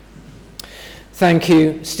Thank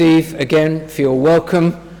you, Steve, again for your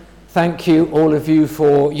welcome. Thank you, all of you,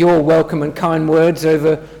 for your welcome and kind words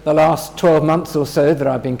over the last 12 months or so that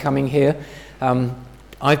I've been coming here.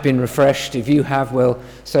 I've been refreshed. If you have, well,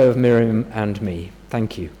 so have Miriam and me.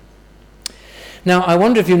 Thank you. Now, I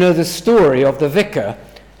wonder if you know the story of the vicar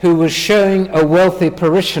who was showing a wealthy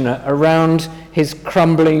parishioner around his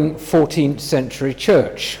crumbling 14th century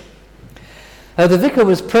church. The vicar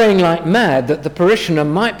was praying like mad that the parishioner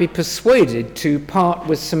might be persuaded to part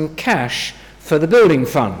with some cash for the building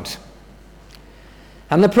fund.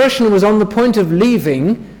 And the parishioner was on the point of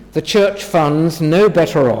leaving the church funds no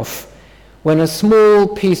better off when a small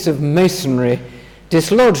piece of masonry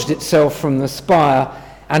dislodged itself from the spire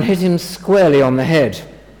and hit him squarely on the head.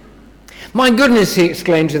 "My goodness," he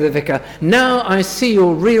exclaimed to the vicar, "now I see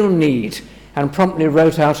your real need," and promptly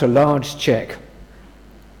wrote out a large cheque.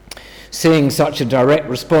 Seeing such a direct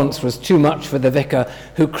response was too much for the vicar,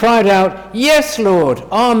 who cried out, "Yes, Lord,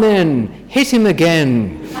 Amen, hit him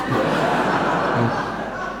again."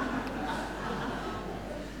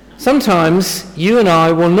 Sometimes you and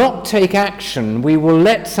I will not take action. We will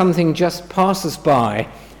let something just pass us by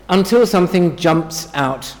until something jumps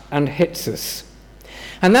out and hits us.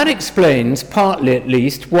 And that explains, partly at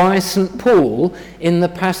least, why St. Paul, in the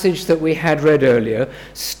passage that we had read earlier,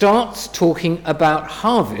 starts talking about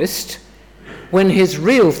harvest when his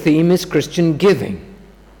real theme is Christian giving.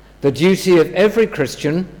 The duty of every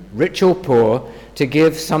Christian, rich or poor, to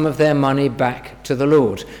give some of their money back to the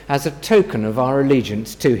Lord as a token of our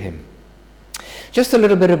allegiance to him. Just a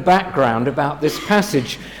little bit of background about this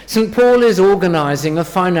passage. St. Paul is organizing a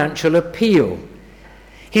financial appeal.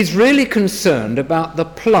 He's really concerned about the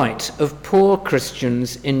plight of poor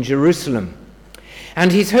Christians in Jerusalem.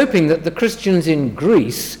 And he's hoping that the Christians in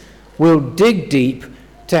Greece will dig deep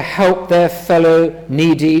to help their fellow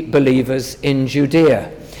needy believers in Judea.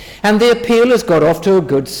 And the appeal has got off to a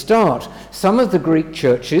good start. Some of the Greek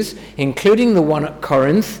churches, including the one at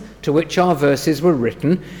Corinth, to which our verses were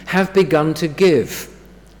written, have begun to give.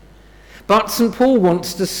 But St. Paul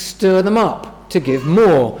wants to stir them up to give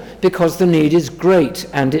more, because the need is great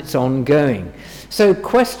and it's ongoing. So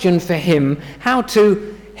question for him, how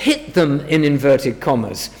to hit them in inverted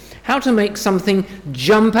commas, how to make something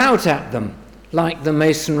jump out at them, like the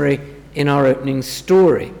masonry in our opening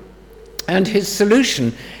story. And his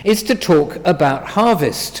solution is to talk about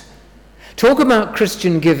harvest. Talk about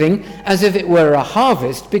Christian giving as if it were a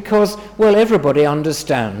harvest, because, well, everybody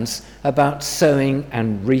understands about sowing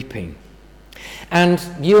and reaping. And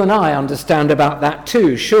you and I understand about that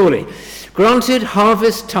too, surely. Granted,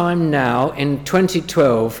 harvest time now in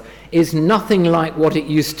 2012 is nothing like what it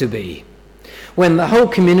used to be, when the whole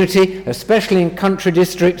community, especially in country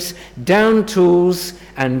districts, downed tools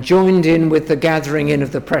and joined in with the gathering in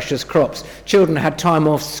of the precious crops. Children had time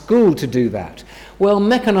off school to do that. Well,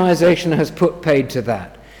 mechanization has put paid to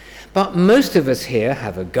that. But most of us here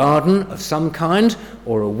have a garden of some kind,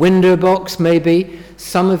 or a window box maybe.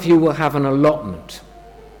 Some of you will have an allotment.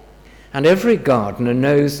 And every gardener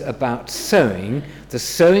knows about sowing, the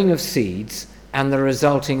sowing of seeds, and the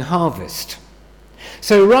resulting harvest.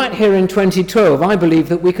 So right here in 2012, I believe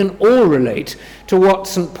that we can all relate to what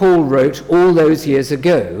St. Paul wrote all those years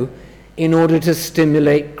ago in order to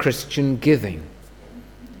stimulate Christian giving.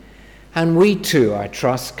 And we too, I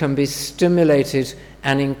trust, can be stimulated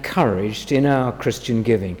and encouraged in our Christian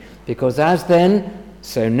giving, because as then,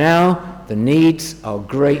 so now, the needs are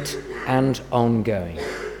great and ongoing.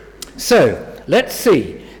 So, let's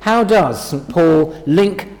see, how does St. Paul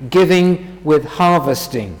link giving with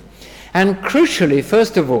harvesting? And crucially,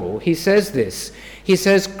 first of all, he says this. He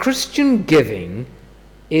says Christian giving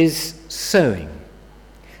is sowing.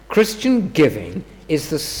 Christian giving is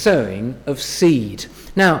the sowing of seed.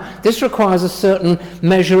 Now, this requires a certain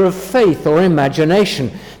measure of faith or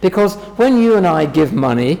imagination, because when you and I give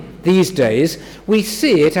money these days, we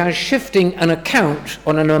see it as shifting an account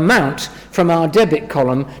on an amount from our debit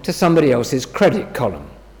column to somebody else's credit column,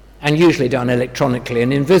 and usually done electronically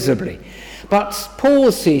and invisibly. But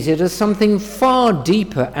Paul sees it as something far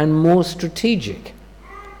deeper and more strategic.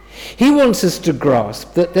 He wants us to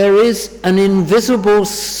grasp that there is an invisible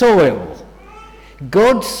soil,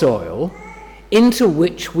 God's soil, into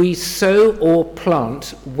which we sow or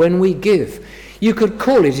plant when we give. You could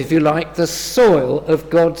call it, if you like, the soil of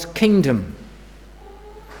God's kingdom.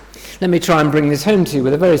 Let me try and bring this home to you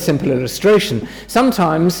with a very simple illustration.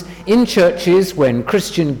 Sometimes in churches, when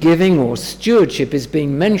Christian giving or stewardship is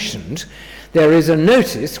being mentioned, there is a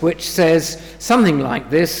notice which says something like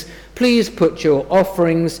this: please put your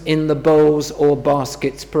offerings in the bowls or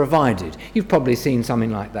baskets provided. You've probably seen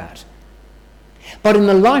something like that. But in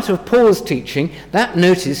the light of Paul's teaching, that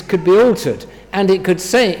notice could be altered, and it could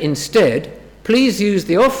say instead, please use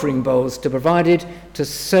the offering bowls to provided to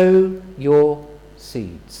sow your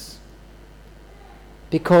seeds.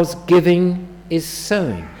 Because giving is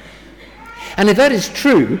sowing. And if that is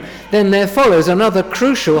true, then there follows another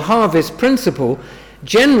crucial harvest principle.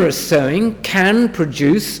 Generous sowing can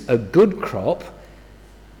produce a good crop.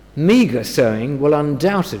 Meagre sowing will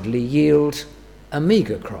undoubtedly yield a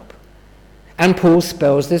meagre crop. And Paul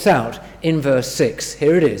spells this out in verse 6.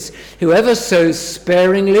 Here it is. Whoever sows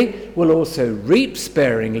sparingly will also reap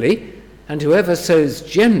sparingly, and whoever sows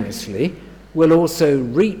generously will also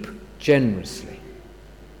reap generously.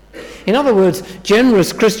 In other words,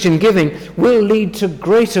 generous Christian giving will lead to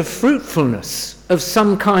greater fruitfulness of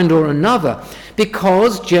some kind or another,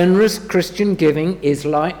 because generous Christian giving is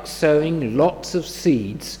like sowing lots of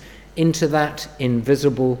seeds into that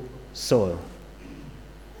invisible soil.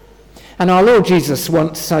 And our Lord Jesus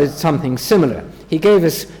once said something similar. He gave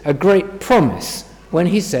us a great promise when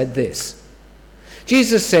he said this.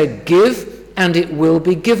 Jesus said, "Give, and it will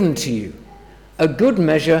be given to you. A good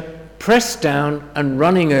measure, pressed down and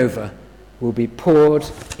running over, will be poured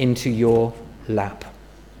into your lap."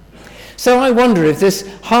 So I wonder if this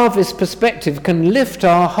harvest perspective can lift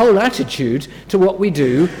our whole attitude to what we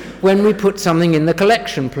do when we put something in the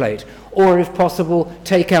collection plate, or if possible,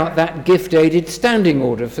 take out that gift-aided standing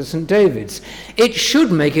order for St. David's. It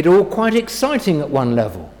should make it all quite exciting at one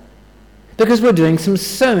level, because we're doing some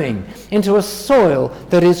sowing into a soil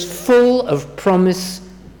that is full of promise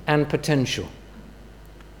and potential.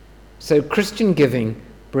 So Christian giving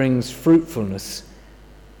brings fruitfulness,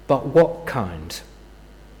 but what kind?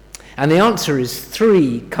 And the answer is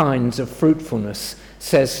 3 kinds of fruitfulness,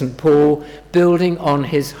 says St. Paul, building on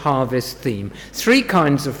his harvest theme. 3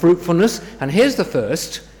 kinds of fruitfulness, and here's the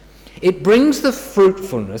first. It brings the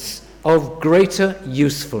fruitfulness of greater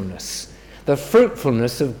usefulness. The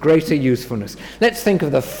fruitfulness of greater usefulness. Let's think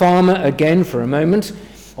of the farmer again for a moment,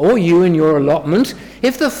 or you in your allotment.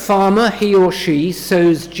 If the farmer, he or she,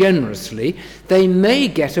 sows generously, they may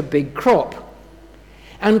get a big crop.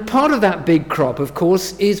 And part of that big crop, of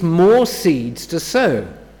course, is more seeds to sow.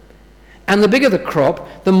 And the bigger the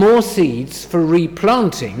crop, the more seeds for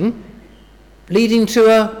replanting, leading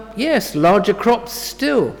to larger crops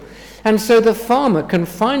still. And so the farmer can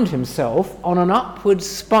find himself on an upward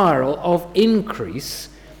spiral of increase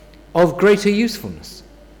of greater usefulness.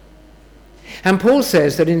 And Paul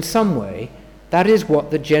says that in some way, that is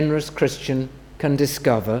what the generous Christian can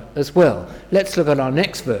discover as well. Let's look at our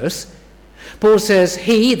next verse. Paul says,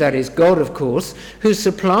 he, that is God of course, who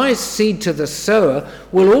supplies seed to the sower,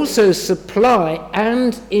 will also supply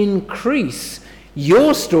and increase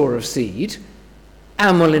your store of seed,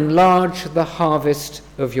 and will enlarge the harvest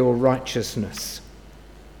of your righteousness.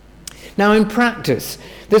 Now in practice,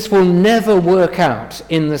 this will never work out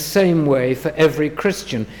in the same way for every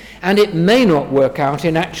Christian, and it may not work out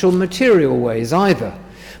in actual material ways either.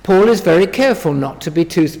 Paul is very careful not to be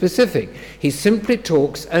too specific. He simply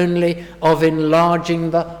talks only of enlarging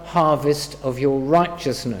the harvest of your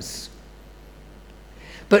righteousness.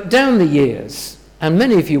 But down the years, and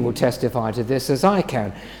many of you will testify to this as I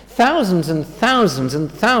can, thousands and thousands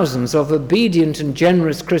and thousands of obedient and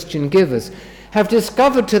generous Christian givers have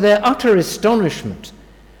discovered to their utter astonishment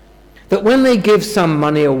that when they give some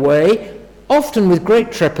money away, often with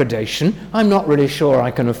great trepidation, I'm not really sure I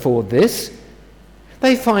can afford this,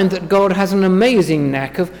 they find that God has an amazing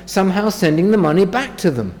knack of somehow sending the money back to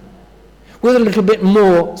them with a little bit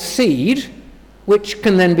more seed, which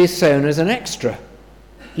can then be sown as an extra,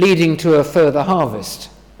 leading to a further harvest,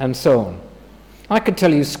 and so on. I could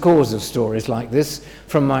tell you scores of stories like this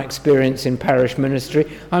from my experience in parish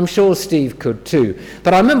ministry. I'm sure Steve could too.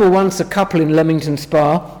 But I remember once a couple in Leamington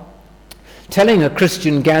Spa telling a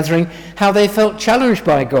Christian gathering how they felt challenged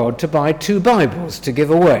by God to buy 2 Bibles to give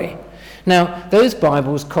away. Now, those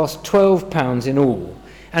Bibles cost £12 in all,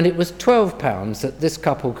 and it was £12 that this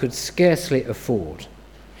couple could scarcely afford.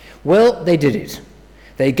 Well, they did it.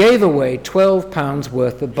 They gave away £12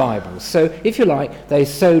 worth of Bibles. So, if you like, they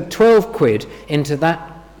sowed 12 quid into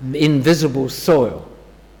that invisible soil.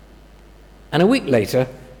 And a week later,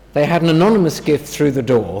 they had an anonymous gift through the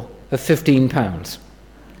door of £15.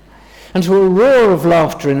 And to a roar of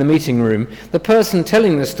laughter in the meeting room, the person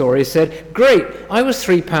telling the story said, "Great, I was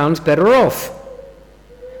 £3 better off."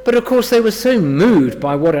 But of course they were so moved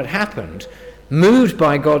by what had happened, moved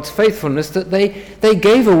by God's faithfulness, that they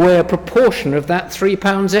gave away a proportion of that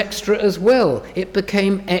 £3 extra as well. It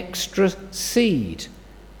became extra seed.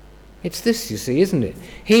 It's this, you see, isn't it?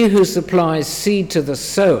 He who supplies seed to the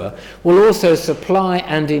sower will also supply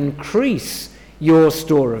and increase your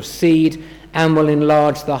store of seed, and will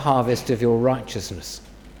enlarge the harvest of your righteousness.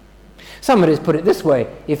 Somebody's put it this way: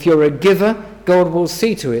 if you're a giver, God will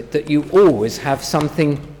see to it that you always have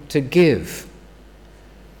something to give.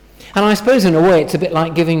 And I suppose in a way it's a bit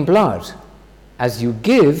like giving blood. As you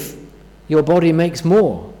give, your body makes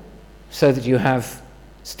more, so that you have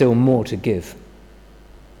still more to give.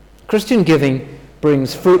 Christian giving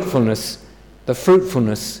brings fruitfulness, the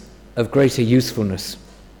fruitfulness of greater usefulness.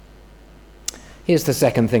 Here's the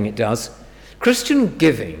second thing it does. Christian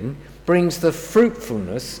giving brings the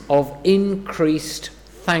fruitfulness of increased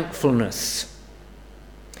thankfulness.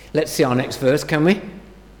 Let's see our next verse, can we?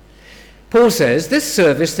 Paul says, this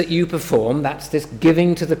service that you perform, that's this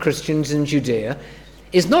giving to the Christians in Judea,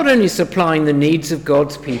 is not only supplying the needs of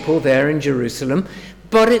God's people there in Jerusalem,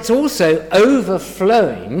 but it's also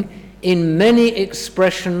overflowing in many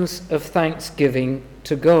expressions of thanksgiving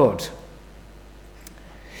to God.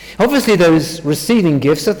 Obviously, those receiving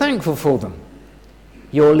gifts are thankful for them.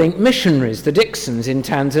 Your Link missionaries, the Dixons in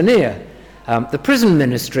Tanzania, the prison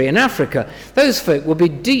ministry in Africa, those folk will be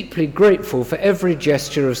deeply grateful for every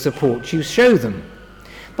gesture of support you show them.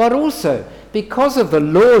 But also, because of the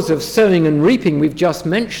laws of sowing and reaping we've just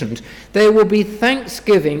mentioned, there will be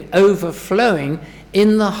thanksgiving overflowing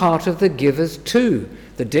in the heart of the givers too,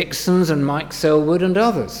 the Dixons and Mike Selwood and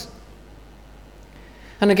others.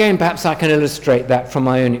 And again, perhaps I can illustrate that from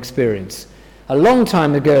my own experience. A long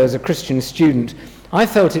time ago, as a Christian student, I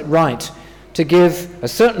felt it right to give a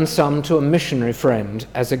certain sum to a missionary friend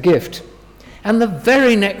as a gift. And the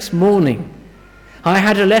very next morning, I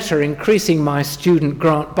had a letter increasing my student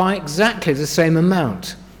grant by exactly the same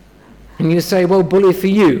amount. And you say, well, bully for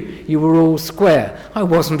you, you were all square. I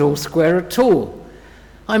wasn't all square at all.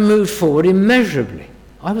 I moved forward immeasurably.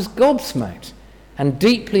 I was gobsmacked and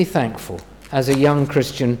deeply thankful as a young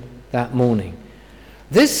Christian that morning.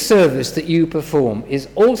 This service that you perform is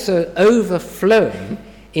also overflowing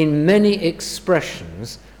in many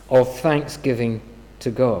expressions of thanksgiving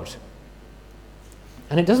to God.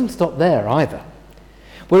 And it doesn't stop there either.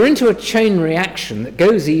 We're into a chain reaction that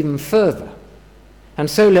goes even further. And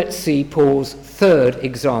so let's see Paul's third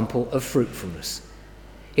example of fruitfulness.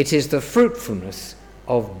 It is the fruitfulness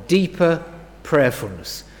of deeper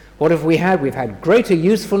prayerfulness. What have we had? We've had greater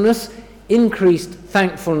usefulness, increased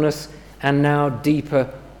thankfulness, and now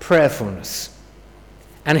deeper prayerfulness.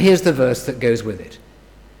 And here's the verse that goes with it.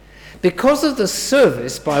 Because of the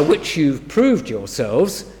service by which you've proved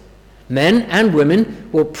yourselves, men and women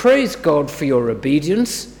will praise God for your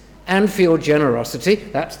obedience and for your generosity.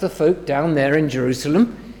 That's the folk down there in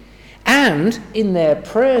Jerusalem. And in their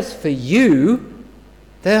prayers for you,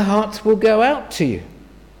 their hearts will go out to you.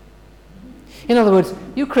 In other words,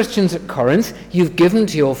 you Christians at Corinth, you've given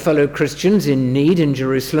to your fellow Christians in need in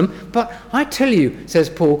Jerusalem, but I tell you, says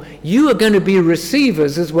Paul, you are going to be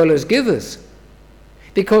receivers as well as givers.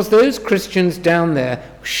 Because those Christians down there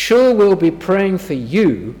sure will be praying for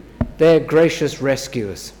you, their gracious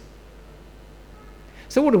rescuers.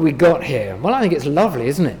 So what have we got here? Well, I think it's lovely,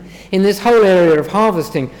 isn't it? In this whole area of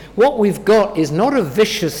harvesting, what we've got is not a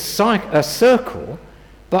vicious circle,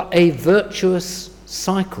 but a virtuous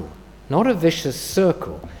cycle. Not a vicious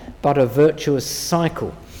circle, but a virtuous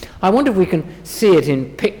cycle. I wonder if we can see it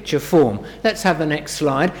in picture form. Let's have the next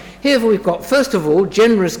slide. Here we've got, first of all,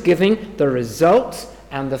 generous giving, the result.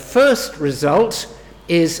 And the first result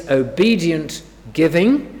is obedient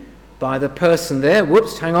giving by the person there.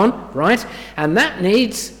 Whoops, hang on, right. And that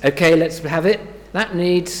needs, okay, let's have it. That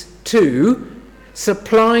needs to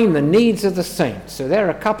supplying the needs of the saints. So there are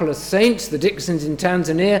a couple of saints, the Dixons in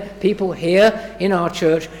Tanzania, people here in our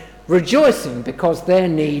church, rejoicing because their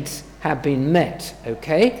needs have been met,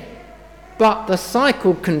 okay? But the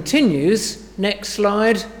cycle continues, next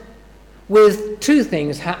slide, with two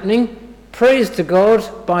things happening. Praise to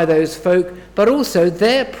God by those folk, but also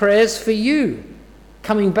their prayers for you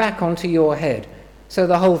coming back onto your head. So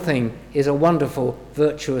the whole thing is a wonderful,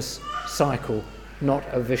 virtuous cycle, not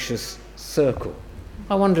a vicious circle.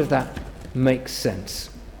 I wonder if that makes sense.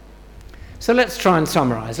 So let's try and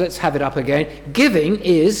summarize. Let's have it up again. Giving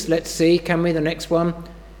is, let's see, can we, the next one?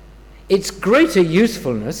 It's greater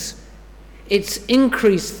usefulness, it's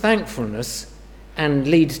increased thankfulness, and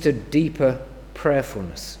leads to deeper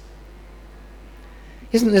prayerfulness.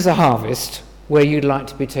 Isn't this a harvest where you'd like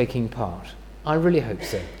to be taking part? I really hope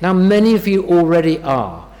so. Now, many of you already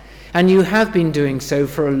are, and you have been doing so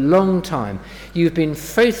for a long time. You've been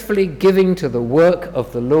faithfully giving to the work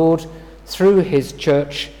of the Lord through his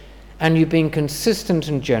church, and you've been consistent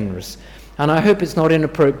and generous. And I hope it's not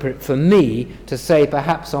inappropriate for me to say,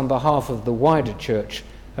 perhaps on behalf of the wider church,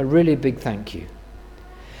 a really big thank you.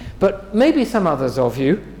 But maybe some others of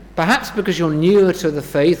you Perhaps because you're newer to the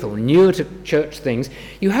faith or newer to church things,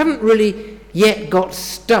 you haven't really yet got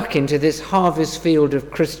stuck into this harvest field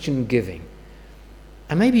of Christian giving.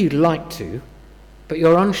 And maybe you'd like to, but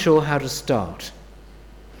you're unsure how to start.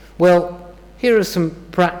 Well, here are some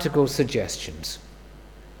practical suggestions.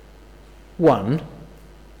 1,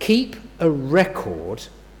 keep a record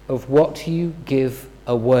of what you give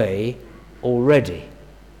away already.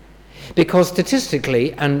 Because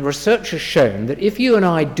statistically, and research has shown that if you and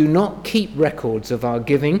I do not keep records of our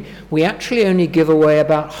giving, we actually only give away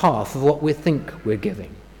about half of what we think we're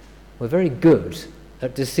giving. We're very good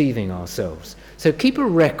at deceiving ourselves. So keep a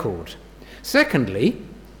record. Secondly,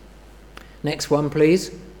 next one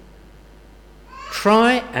please,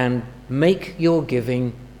 try and make your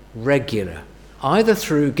giving regular, either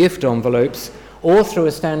through gift envelopes or through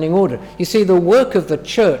a standing order. You see, the work of the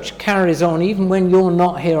church carries on even when you're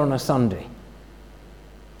not here on a Sunday.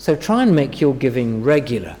 So try and make your giving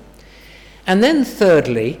regular. And then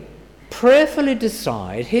thirdly, prayerfully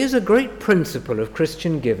decide, here's a great principle of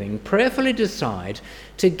Christian giving, prayerfully decide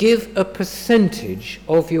to give a percentage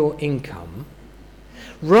of your income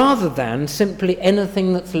rather than simply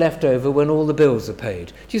anything that's left over when all the bills are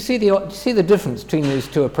paid. Do you see the difference between those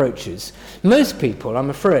two approaches? Most people,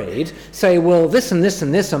 I'm afraid, say, well, this and this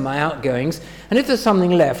and this are my outgoings, and if there's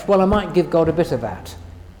something left, well, I might give God a bit of that.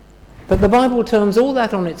 But the Bible turns all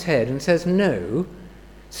that on its head and says, no,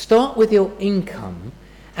 start with your income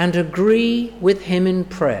and agree with him in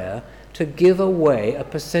prayer to give away a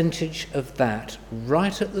percentage of that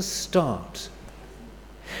right at the start.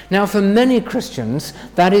 Now, for many Christians,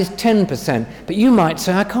 that is 10%, but you might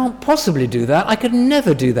say, I can't possibly do that. I could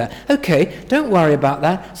never do that. Okay, don't worry about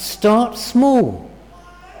that. Start small.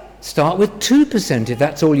 Start with 2% if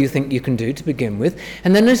that's all you think you can do to begin with.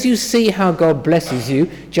 And then as you see how God blesses you,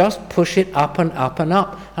 just push it up and up and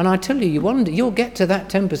up. And I tell you, you'll get to that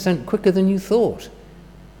 10% quicker than you thought.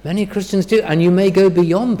 Many Christians do, and you may go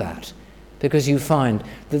beyond that, because you find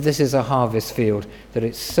that this is a harvest field that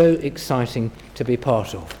it's so exciting to be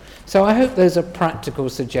part of. So I hope those are practical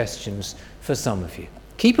suggestions for some of you.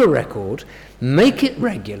 Keep a record, make it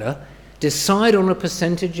regular, decide on a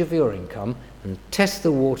percentage of your income, and test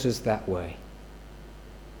the waters that way.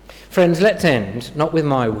 Friends, let's end, not with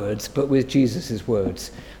my words, but with Jesus' words.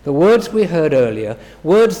 The words we heard earlier,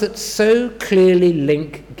 words that so clearly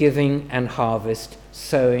link giving and harvest,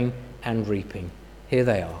 sowing and reaping. Here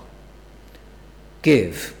they are.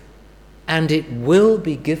 Give, and it will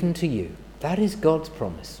be given to you. That is God's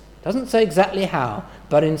promise. Doesn't say exactly how,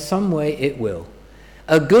 but in some way it will.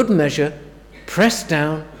 A good measure, pressed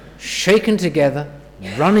down, shaken together,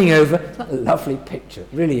 running over. It's a lovely picture, it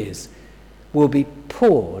really is. Will be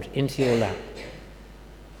poured into your lap.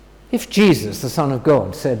 If Jesus, the Son of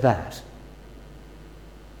God, said that,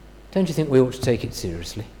 don't you think we ought to take it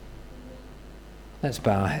seriously? Let's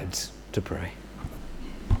bow our heads to pray.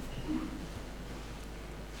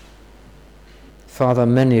 Father,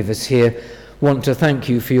 many of us here want to thank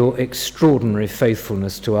you for your extraordinary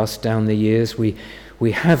faithfulness to us down the years. We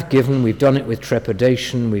have given, we've done it with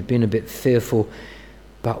trepidation, we've been a bit fearful,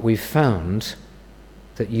 but we've found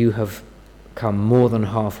that you have come more than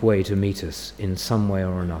halfway to meet us in some way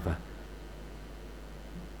or another.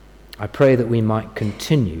 I pray that we might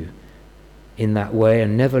continue in that way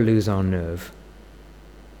and never lose our nerve.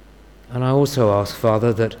 And I also ask,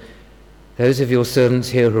 Father, that those of your servants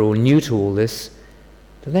here who are all new to all this,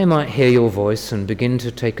 that they might hear your voice and begin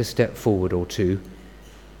to take a step forward or two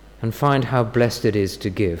and find how blessed it is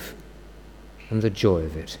to give and the joy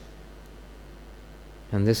of it.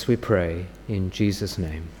 And this we pray in Jesus'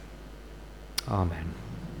 name. Amen.